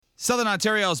Southern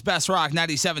Ontario's best rock,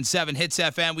 97.7 Hits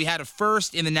FM. We had a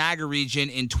first in the Niagara region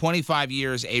in 25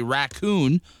 years. A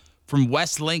raccoon from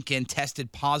West Lincoln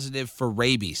tested positive for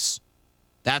rabies.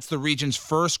 That's the region's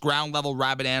first ground-level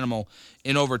rabid animal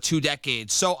in over 2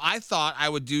 decades. So I thought I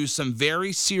would do some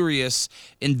very serious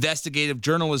investigative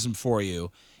journalism for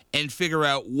you and figure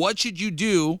out what should you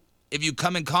do if you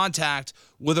come in contact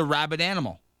with a rabid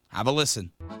animal. Have a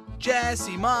listen.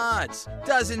 Jesse Motz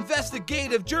does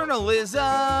investigative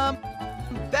journalism.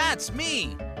 That's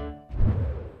me.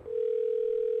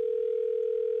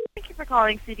 Thank you for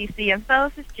calling CDC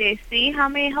Info. This is JC. How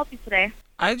may I help you today?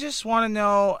 I just want to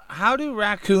know, how do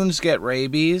raccoons get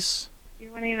rabies?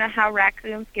 You're wanting to know how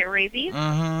raccoons get rabies?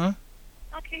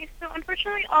 Mm-hmm. Okay, so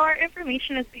unfortunately all our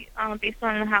information is based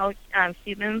on how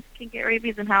humans can get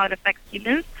rabies and how it affects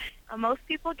humans. Most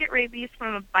people get rabies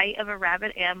from a bite of a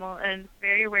rabid animal, and it's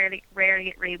very rare to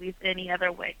get rabies any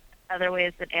other ways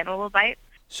than animal bites.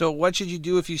 So what should you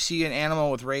do if you see an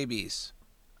animal with rabies?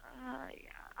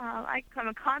 I come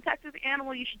in contact with the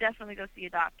animal, you should definitely go see a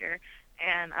doctor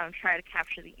and try to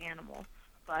capture the animal.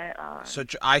 But So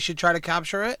I should try to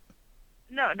capture it?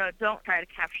 No, don't try to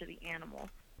capture the animal.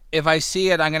 If I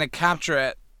see it, I'm going to capture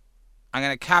it. I'm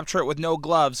going to capture it with no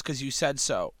gloves because you said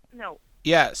so. No.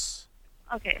 Yes.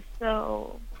 Okay,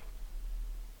 so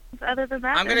other than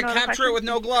that, I'm going to capture it with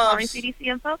no gloves. CDC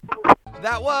Info.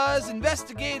 That was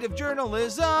investigative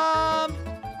journalism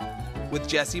with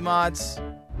Jesse Motz.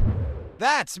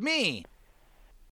 That's me.